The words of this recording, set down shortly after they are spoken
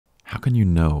can you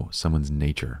know someone's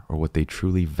nature or what they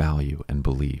truly value and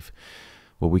believe?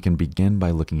 Well, we can begin by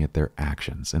looking at their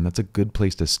actions, and that's a good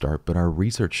place to start, but our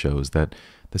research shows that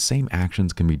the same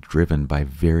actions can be driven by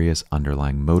various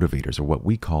underlying motivators, or what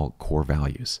we call core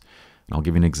values. And I'll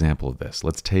give you an example of this.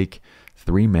 Let's take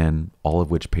three men, all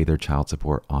of which pay their child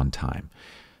support on time.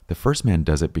 The first man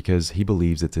does it because he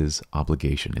believes it's his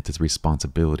obligation, it's his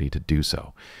responsibility to do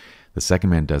so. The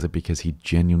second man does it because he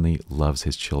genuinely loves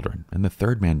his children. And the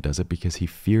third man does it because he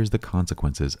fears the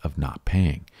consequences of not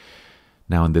paying.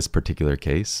 Now, in this particular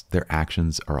case, their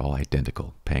actions are all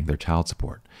identical, paying their child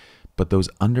support. But those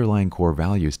underlying core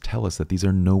values tell us that these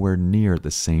are nowhere near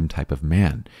the same type of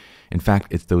man. In fact,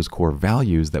 it's those core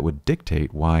values that would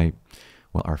dictate why,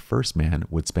 well, our first man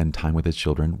would spend time with his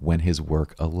children when his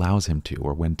work allows him to,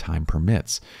 or when time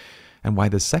permits. And why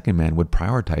the second man would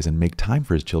prioritize and make time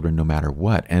for his children no matter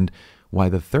what. And why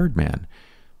the third man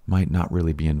might not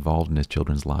really be involved in his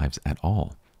children's lives at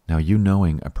all. Now, you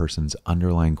knowing a person's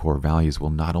underlying core values will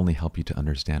not only help you to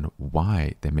understand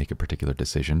why they make a particular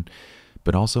decision,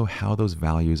 but also how those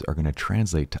values are going to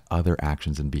translate to other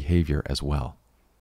actions and behavior as well.